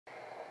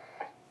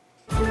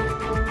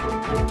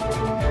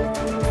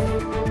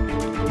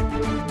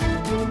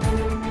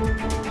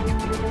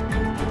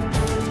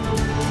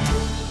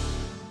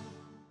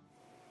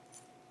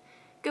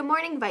Good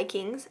morning,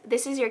 Vikings.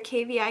 This is your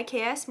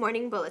KVIKS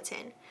Morning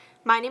Bulletin.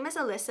 My name is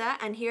Alyssa,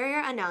 and here are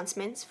your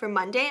announcements for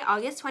Monday,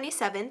 August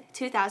 27th,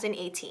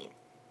 2018.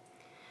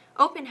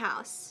 Open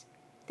House.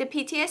 The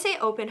PTSA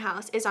Open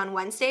House is on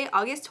Wednesday,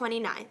 August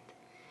 29th.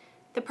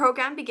 The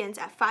program begins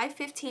at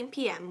 5:15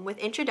 p.m. with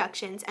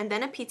introductions and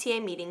then a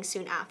PTA meeting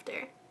soon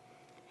after.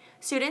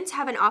 Students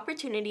have an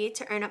opportunity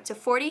to earn up to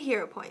 40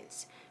 Hero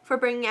Points. For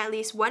bringing at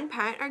least one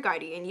parent or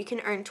guardian, you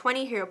can earn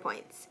 20 Hero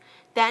Points.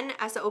 Then,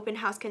 as the open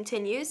house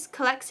continues,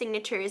 collect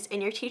signatures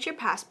in your teacher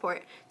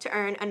passport to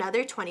earn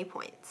another 20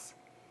 points.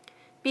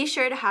 Be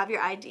sure to have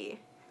your ID.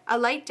 A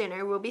light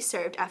dinner will be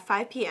served at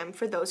 5 p.m.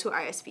 for those who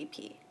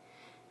RSVP.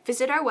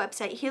 Visit our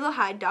website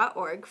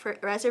hilohide.org for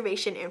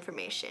reservation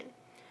information.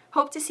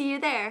 Hope to see you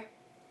there!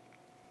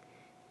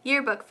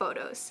 Yearbook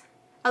photos.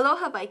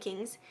 Aloha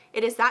Vikings!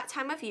 It is that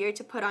time of year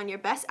to put on your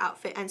best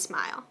outfit and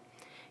smile.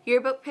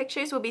 Yearbook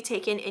pictures will be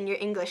taken in your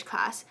English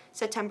class,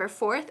 September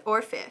 4th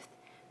or 5th.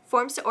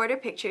 Forms to order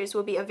pictures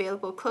will be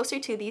available closer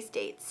to these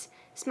dates.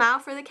 Smile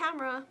for the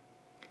camera!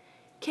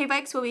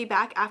 KVIKS will be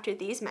back after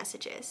these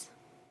messages.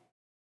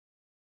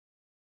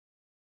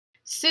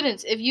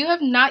 Students, if you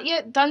have not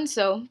yet done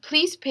so,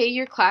 please pay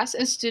your class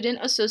and student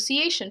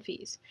association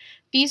fees.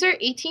 Fees are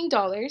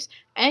 $18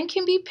 and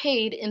can be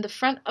paid in the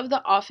front of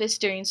the office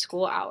during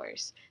school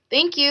hours.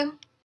 Thank you!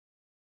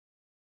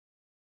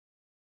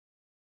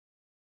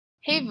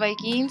 Hey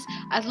Vikings!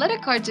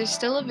 Athletic cards are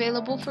still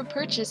available for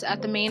purchase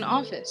at the main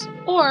office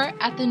or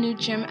at the new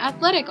gym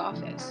athletic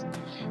office.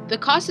 The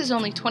cost is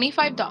only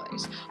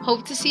 $25.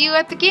 Hope to see you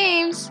at the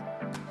games!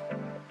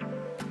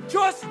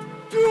 Just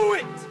do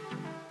it!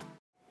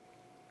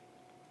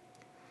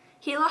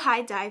 Hilo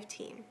High Dive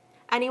Team.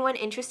 Anyone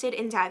interested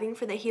in diving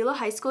for the Hilo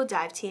High School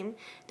Dive Team,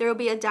 there will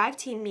be a dive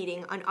team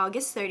meeting on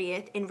August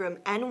 30th in room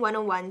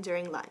N101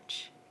 during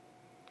lunch.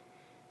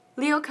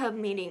 Leo Cub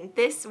meeting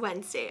this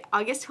Wednesday,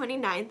 August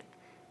 29th,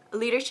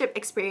 Leadership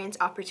Experience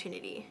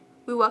Opportunity.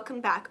 We welcome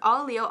back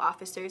all Leo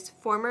officers,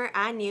 former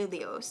and new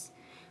Leos.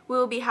 We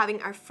will be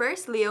having our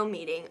first Leo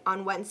meeting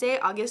on Wednesday,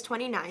 August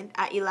 29th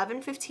at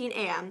 11:15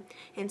 a.m.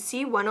 in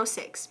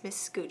C106,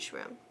 Miss Scooch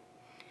Room.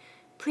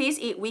 Please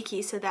eat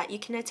Wiki so that you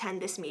can attend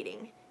this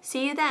meeting.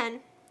 See you then!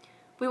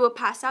 We will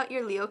pass out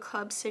your Leo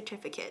Club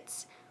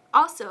certificates.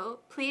 Also,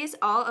 please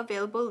all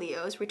available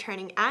Leos,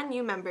 returning and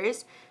new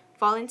members,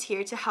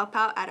 volunteer to help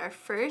out at our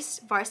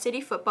first varsity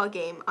football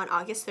game on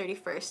August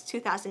 31st,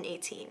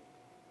 2018,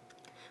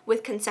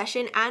 with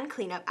concession and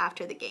cleanup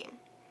after the game.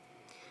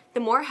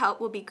 The more help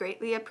will be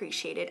greatly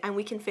appreciated and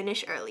we can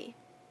finish early.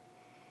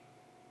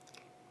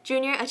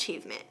 Junior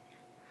Achievement.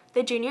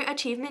 The Junior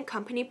Achievement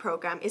Company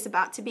program is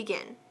about to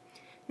begin.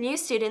 New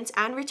students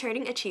and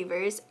returning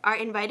achievers are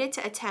invited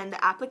to attend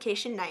the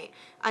application night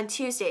on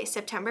Tuesday,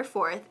 September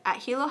 4th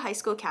at Hilo High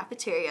School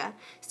cafeteria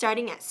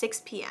starting at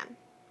 6 p.m.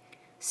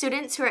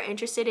 Students who are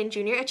interested in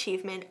junior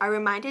achievement are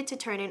reminded to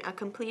turn in a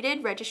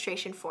completed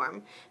registration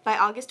form by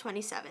August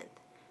 27th.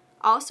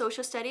 All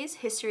social studies,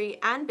 history,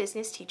 and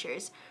business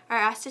teachers are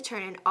asked to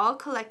turn in all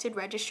collected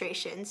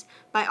registrations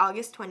by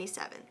August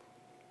 27th.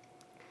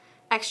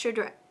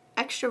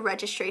 Extra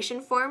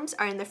registration forms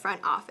are in the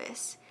front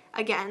office.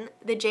 Again,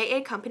 the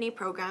JA Company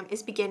program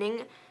is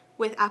beginning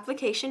with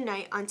application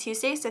night on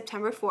Tuesday,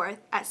 September 4th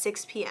at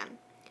 6 p.m.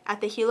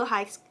 at the Hilo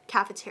High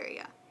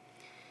cafeteria.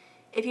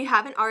 If you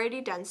haven't already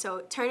done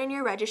so, turn in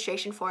your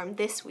registration form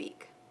this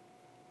week.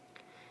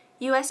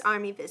 U.S.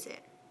 Army Visit.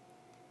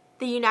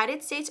 The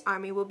United States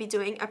Army will be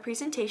doing a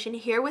presentation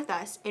here with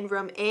us in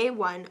room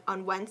A1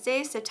 on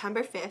Wednesday,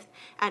 September 5th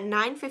at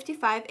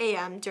 9:55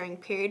 a.m. during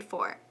period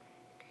 4.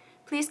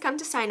 Please come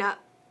to sign up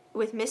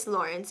with Miss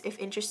Lawrence if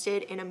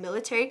interested in a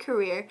military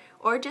career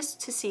or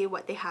just to see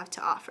what they have to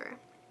offer.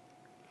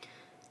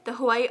 The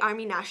Hawaii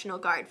Army National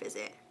Guard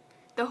Visit.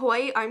 The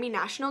Hawaii Army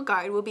National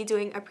Guard will be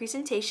doing a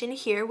presentation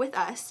here with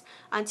us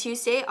on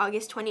Tuesday,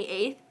 August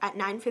 28th at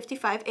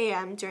 9:55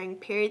 a.m. during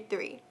period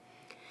 3.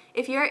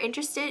 If you are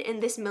interested in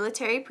this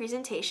military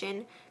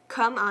presentation,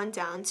 come on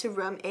down to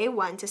room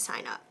A1 to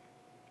sign up.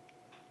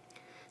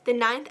 The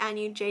 9th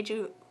Annual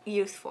Jeju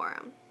Youth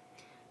Forum.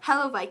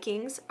 Hello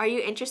Vikings, are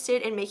you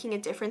interested in making a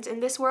difference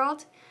in this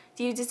world?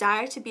 Do you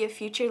desire to be a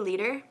future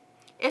leader?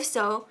 If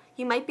so,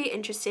 you might be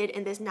interested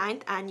in this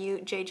 9th Annual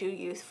Jeju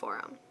Youth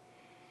Forum.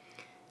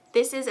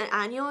 This is an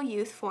annual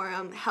youth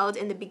forum held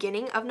in the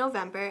beginning of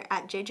November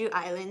at Jeju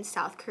Island,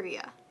 South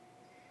Korea.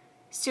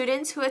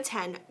 Students who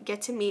attend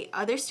get to meet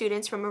other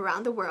students from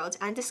around the world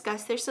and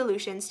discuss their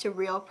solutions to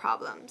real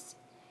problems.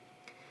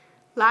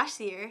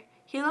 Last year,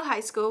 Hilo High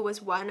School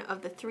was one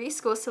of the 3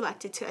 schools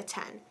selected to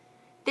attend.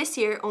 This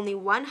year, only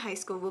 1 high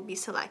school will be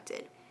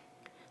selected.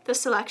 The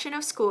selection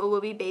of school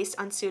will be based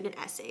on student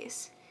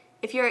essays.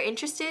 If you are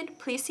interested,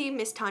 please see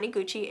Ms.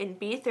 Taniguchi in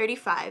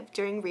B35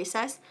 during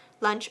recess,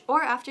 lunch,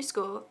 or after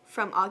school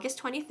from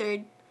August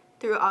 23rd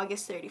through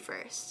August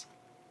 31st.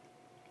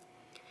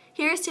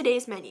 Here is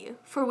today's menu.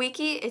 For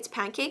Wiki, it's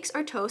pancakes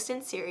or toast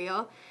and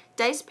cereal,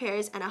 diced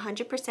pears, and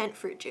 100%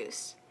 fruit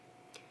juice.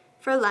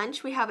 For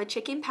lunch, we have a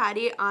chicken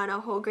patty on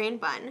a whole grain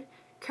bun,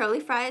 curly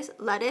fries,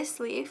 lettuce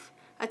leaf,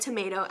 a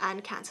tomato,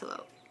 and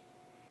cantaloupe.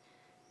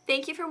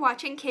 Thank you for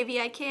watching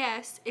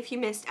KVIKS. If you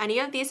missed any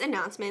of these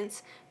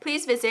announcements,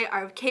 please visit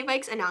our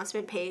KVIKS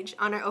announcement page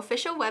on our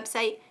official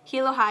website,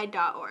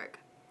 hilohigh.org.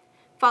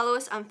 Follow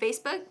us on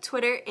Facebook,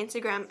 Twitter,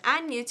 Instagram,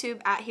 and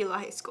YouTube at Hilo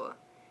High School.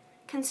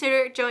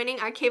 Consider joining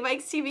our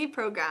KVIKS TV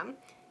program.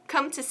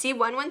 Come to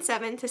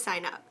C117 to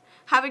sign up.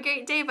 Have a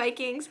great day,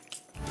 Vikings!